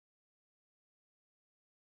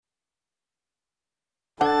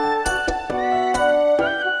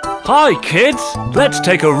Hi kids, let's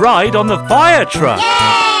take a ride on the fire truck.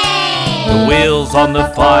 Yay! The wheels on the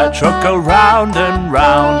fire truck go round and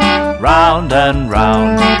round, round and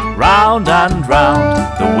round, round and round.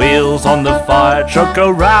 The wheels on the fire truck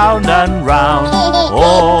go round and round,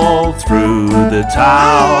 all through the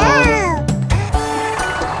town.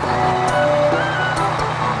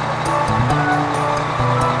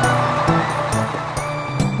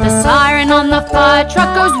 The siren on the fire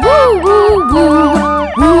truck goes woo woo woo,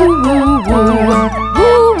 woo woo woo,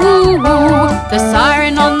 woo woo woo. The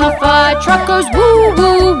siren on the fire truck goes woo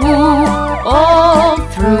woo woo, all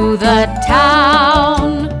through the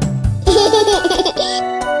town.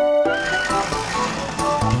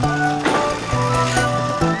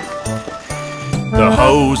 The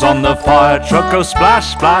hose on the fire truck goes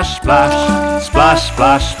splash, splash, splash, splash,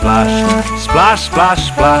 splash, splash, splash,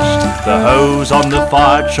 splash, splash. The hose on the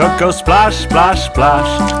fire truck goes splash, splash,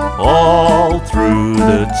 splash, all through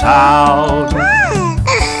the town.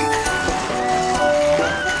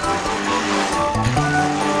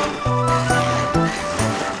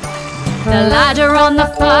 The ladder on the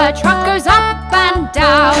fire truck goes up and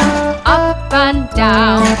down, up and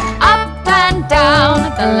down, up and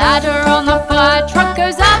down. The ladder on the fire truck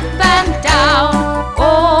goes up and down,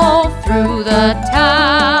 all through the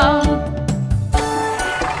town.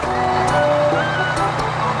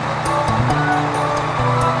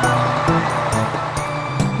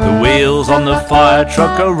 The wheels on the fire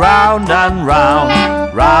truck go round and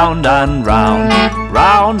round, round and round,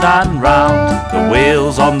 round and round. The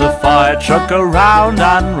wheels on the fire truck go round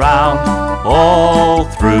and round, all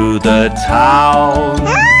through the town.